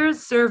 2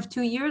 years, serve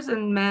 2 years,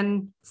 and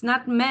men, it's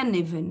not men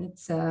even,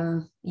 it's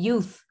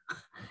youth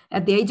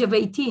at the age of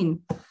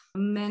 18.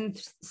 Men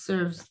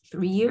serve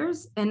 3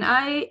 years. And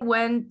I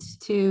went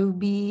to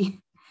be,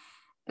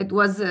 it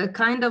was a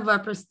kind of a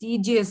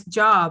prestigious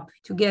job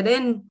to get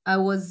in. I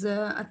was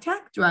a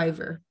tank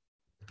driver.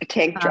 A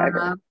tank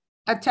driver.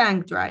 A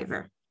tank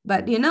driver.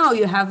 But you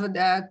have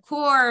the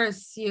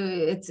course.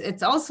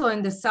 It's also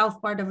in the south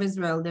part of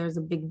Israel. There's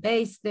a big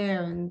base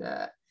there,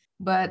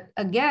 but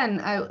again,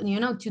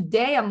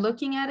 today I'm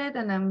looking at it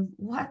and I'm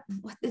what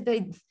did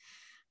they?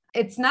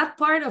 It's not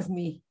part of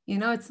me.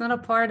 It's not a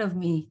part of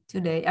me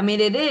today. I mean,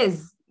 it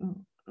is,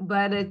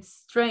 but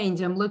it's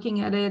strange. I'm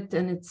looking at it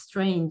and it's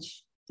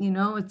strange.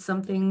 It's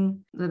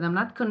something that I'm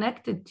not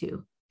connected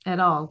to at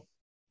all.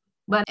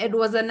 But it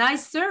was a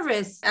nice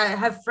service. I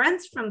have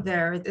friends from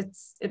there.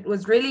 It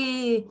was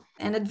really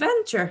an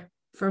adventure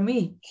for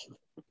me.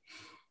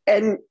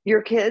 And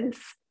your kids,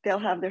 they'll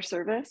have their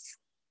service?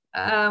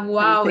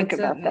 Wow. Think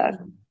about that.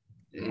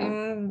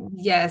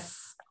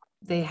 Yes,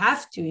 they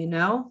have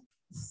to,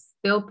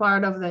 still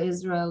part of the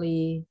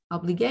Israeli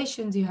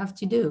obligations you have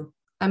to do.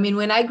 I mean,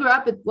 when I grew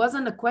up, it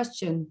wasn't a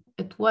question.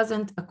 It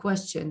wasn't a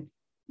question.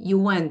 You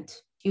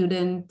went. You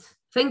didn't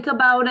think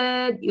about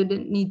it. You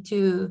didn't need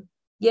to,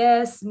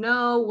 yes,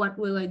 no, what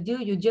will I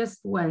do? You just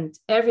went.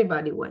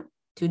 Everybody went.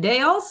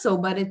 Today also,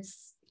 but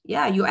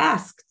you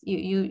asked.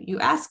 You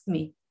asked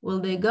me, will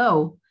they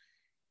go?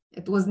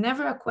 It was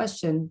never a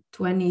question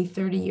 20,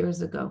 30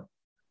 years ago.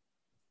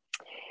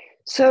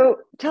 So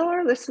tell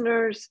our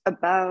listeners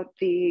about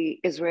the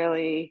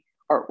Israeli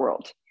art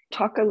world.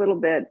 Talk a little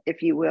bit,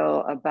 if you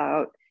will,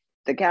 about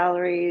the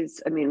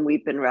galleries. I mean,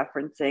 we've been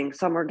referencing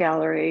Summer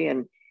Gallery,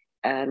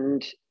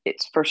 and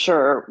it's for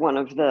sure one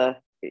of the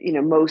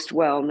most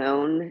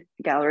well-known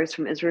galleries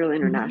from Israel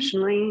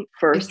internationally,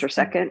 first or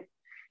second.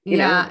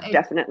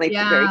 Definitely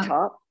at the very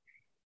top.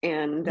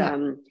 And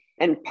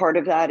part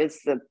of that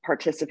is the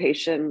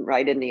participation,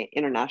 right, in the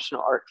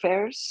international art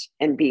fairs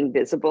and being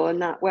visible in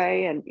that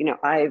way. And,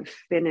 I've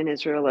been in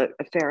Israel a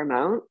fair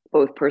amount,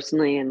 both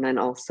personally and then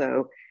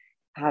also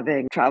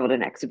having traveled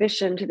an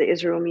exhibition to the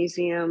Israel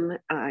Museum,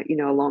 a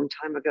long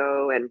time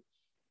ago,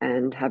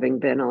 and having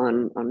been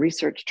on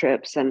research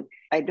trips. And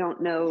I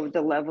don't know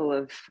the level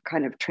of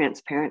kind of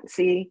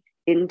transparency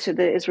into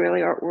the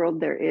Israeli art world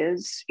there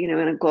is, in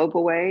a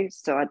global way.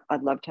 So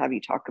I'd love to have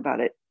you talk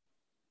about it.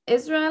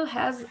 Israel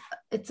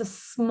it's a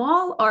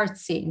small art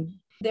scene.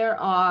 There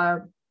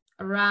are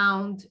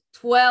around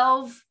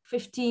 12,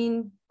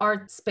 15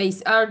 art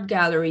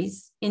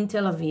galleries in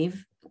Tel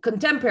Aviv,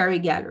 contemporary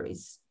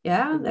galleries,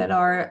 that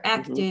are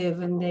active,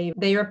 and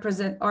they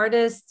represent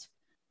artists,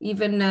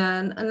 even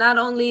not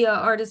only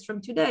artists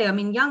from today, I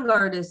mean, young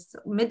artists,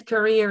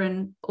 mid-career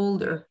and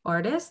older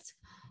artists.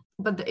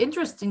 But the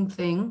interesting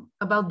thing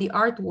about the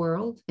art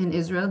world in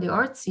Israel, the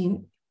art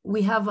scene,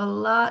 we have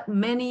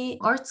many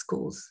art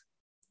schools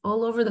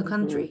all over the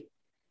country.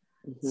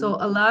 So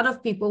a lot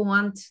of people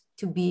want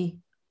to be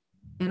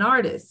an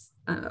artist,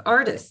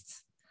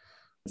 artists.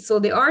 So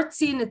the art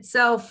scene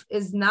itself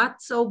is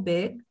not so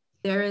big.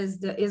 There is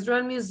the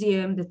Israel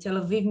Museum, the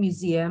Tel Aviv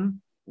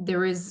Museum.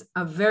 There is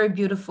a very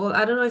beautiful,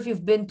 I don't know if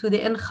you've been to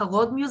the En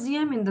Harod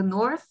Museum in the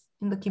north,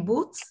 in the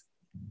kibbutz.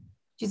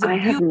 Which is I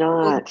have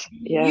not.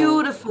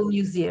 Beautiful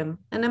museum,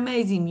 an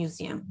amazing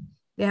museum.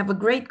 They have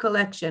a great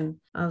collection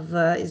of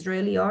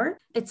Israeli art.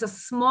 It's a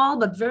small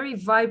but very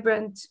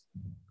vibrant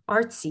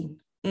art scene.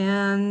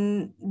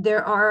 And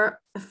there are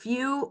a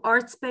few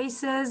art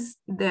spaces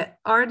that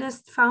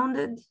artists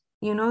founded,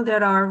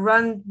 that are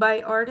run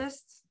by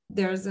artists.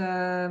 There's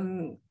a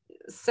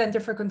Center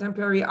for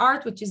Contemporary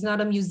Art, which is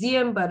not a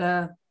museum, but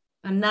a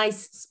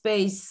nice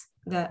space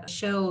that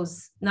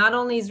shows not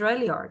only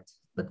Israeli art,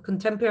 but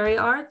contemporary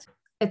art.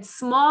 It's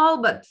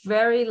small, but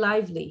very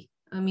lively.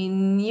 I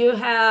mean, you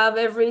have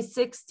every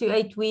 6 to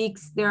 8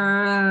 weeks, there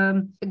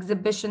are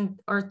exhibitions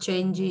are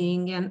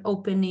changing and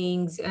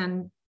openings,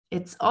 and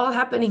it's all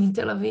happening in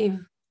Tel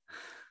Aviv.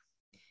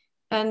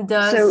 And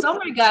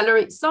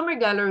Summer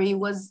Gallery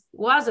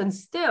wasn't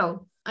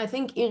still. I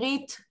think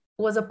Irit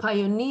was a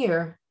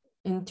pioneer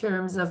in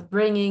terms of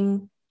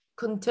bringing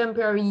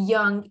contemporary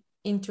young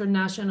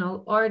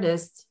international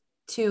artists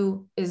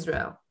to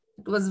Israel.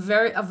 It was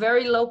a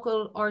very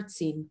local art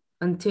scene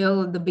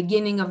until the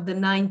beginning of the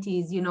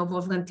 90s.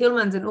 Wolfgang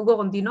Tillmans and Ugo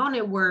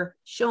Rondinone were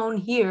shown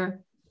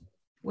here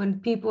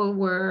when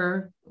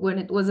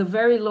it was a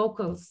very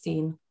local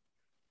scene.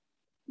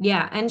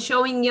 Yeah, and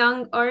showing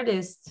young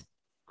artists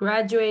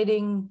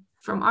graduating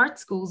from art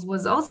schools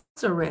was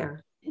also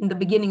rare in the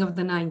beginning of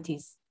the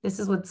 90s. This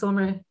is what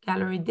Summer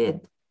Gallery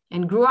did.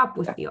 and grew up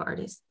with the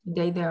artists.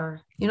 Today there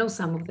are,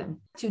 some of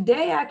them.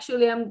 Today,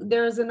 actually,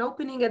 there's an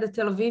opening at the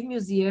Tel Aviv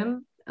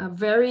Museum, a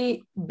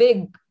very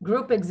big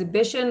group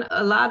exhibition,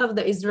 a lot of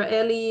the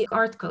Israeli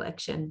art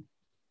collection.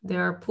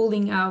 They're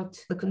pulling out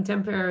the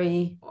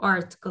contemporary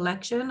art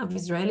collection of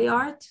Israeli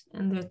art,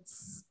 and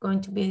it's going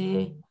to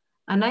be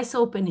a nice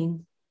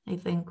opening, I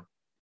think.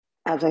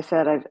 As I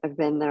said, I've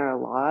been there a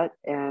lot,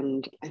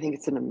 and I think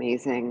it's an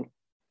amazing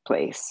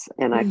place.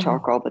 And I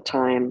talk all the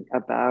time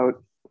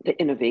about the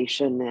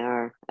innovation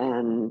there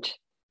and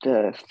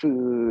the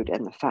food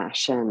and the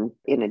fashion,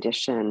 in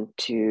addition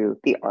to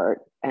the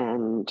art.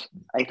 And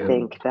I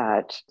think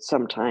that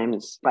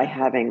sometimes by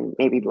having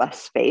maybe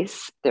less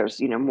space, there's,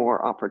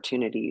 more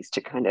opportunities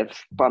to kind of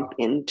bump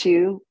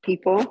into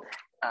people,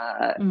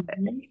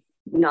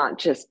 not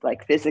just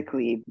like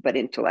physically, but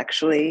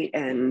intellectually.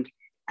 And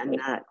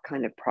that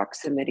kind of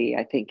proximity,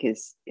 I think,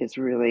 is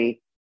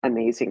really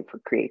amazing for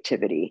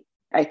creativity.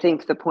 I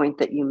think the point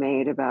that you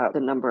made about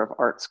the number of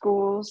art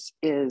schools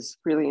is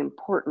really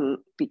important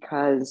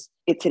because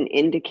it's an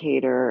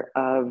indicator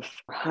of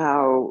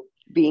how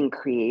being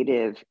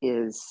creative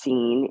is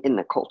seen in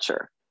the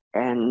culture.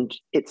 And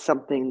it's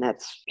something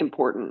that's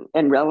important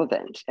and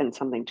relevant and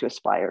something to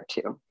aspire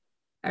to,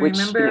 which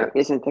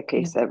isn't the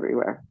case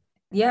everywhere.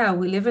 Yeah,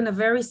 we live in a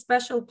very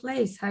special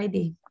place,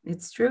 Heidi.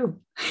 It's true.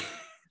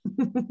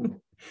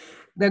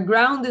 The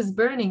ground is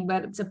burning,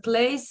 but it's a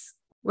place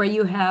where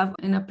you have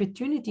an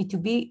opportunity to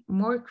be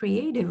more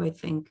creative, I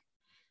think.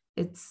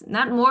 It's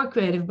not more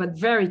creative, but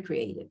very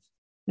creative.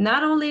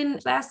 Not only in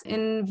class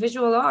in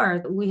visual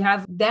art, we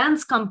have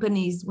dance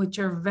companies, which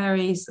are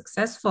very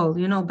successful,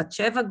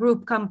 Batsheva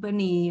Group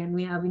Company, and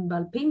we have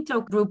Inbal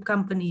Pinto Group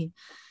Company,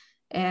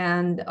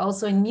 and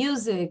also in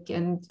music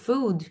and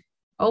food,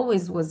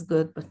 always was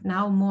good, but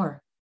now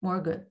more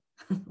good,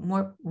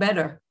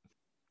 better.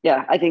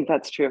 Yeah, I think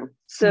that's true.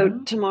 So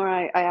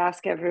tomorrow I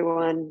ask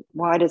everyone,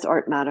 why does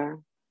art matter?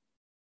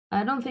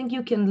 I don't think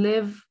you can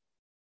live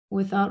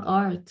without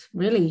art,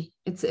 really.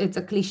 It's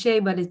a cliche,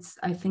 but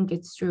I think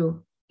it's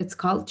true. It's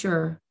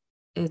culture.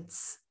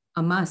 It's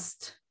a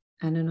must.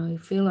 I don't know, you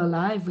feel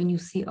alive when you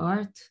see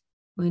art,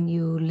 when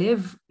you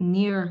live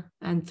near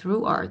and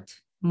through art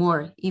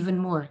even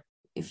more.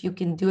 If you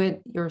can do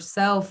it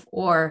yourself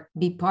or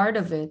be part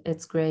of it,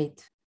 it's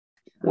great.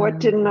 What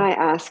didn't I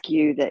ask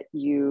you that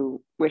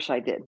you wish I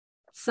did?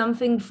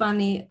 Something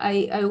funny.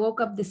 I woke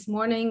up this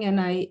morning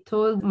and I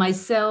told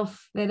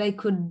myself that I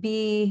could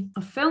be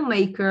a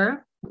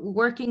filmmaker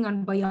working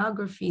on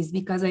biographies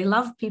because I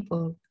love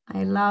people.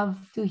 I love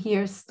to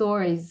hear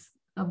stories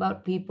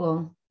about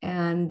people.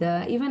 And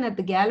even at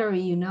the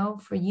gallery,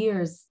 for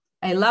years,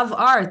 I love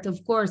art,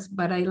 of course,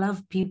 but I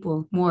love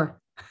people more.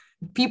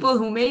 People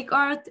who make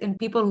art and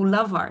people who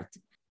love art.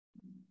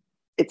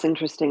 It's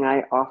interesting.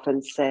 I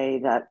often say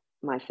that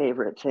my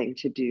favorite thing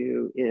to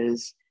do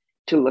is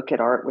to look at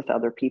art with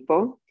other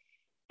people.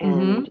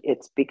 And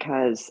it's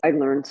because I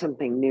learn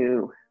something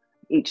new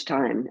each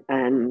time.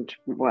 And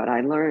what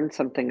I learn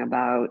something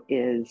about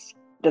is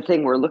the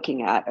thing we're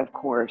looking at, of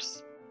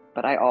course,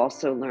 but I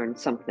also learn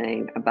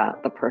something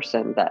about the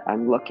person that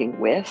I'm looking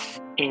with.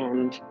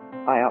 And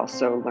I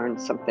also learn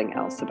something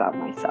else about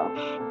myself.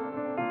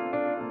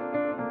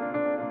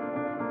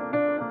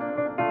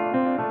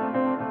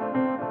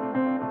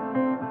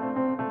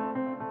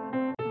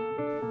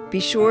 Be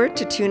sure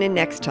to tune in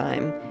next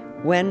time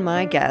when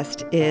my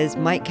guest is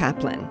Mike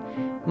Kaplan.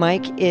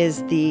 Mike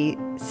is the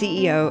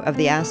CEO of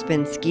the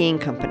Aspen Skiing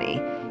Company.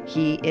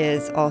 He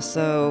is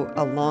also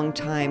a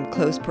longtime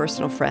close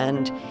personal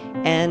friend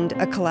and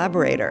a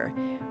collaborator.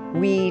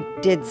 We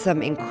did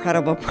some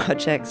incredible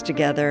projects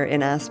together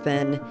in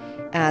Aspen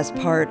as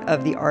part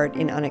of the Art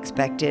in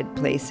Unexpected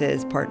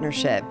Places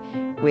partnership,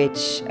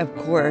 which of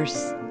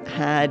course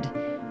had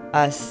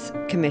us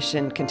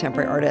commission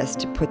contemporary artists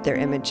to put their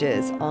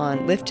images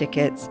on lift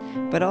tickets,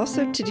 but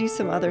also to do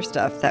some other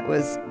stuff that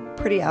was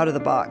pretty out of the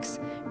box,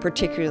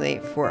 particularly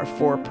for a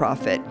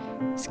for-profit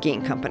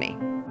skiing company.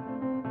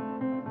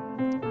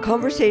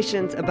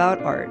 Conversations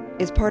about Art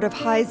is part of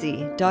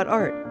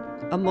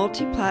Heisey.art, a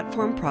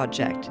multi-platform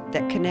project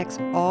that connects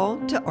all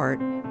to art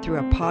through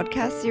a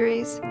podcast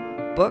series,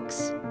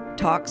 books,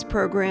 talks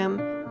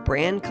program,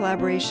 brand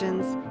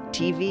collaborations,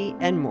 TV,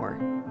 and more.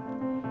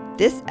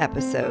 This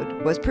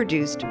episode was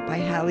produced by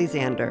Hallie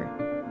Zander.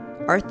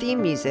 Our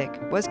theme music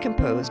was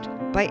composed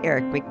by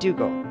Eric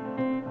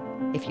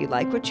McDougall. If you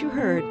like what you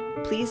heard,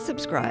 please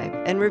subscribe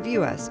and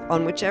review us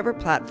on whichever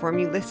platform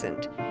you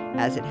listened,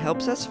 as it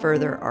helps us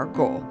further our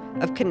goal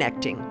of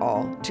connecting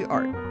all to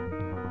art.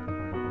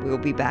 We will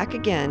be back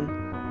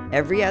again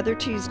every other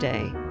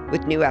Tuesday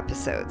with new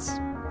episodes.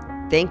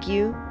 Thank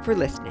you for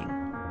listening.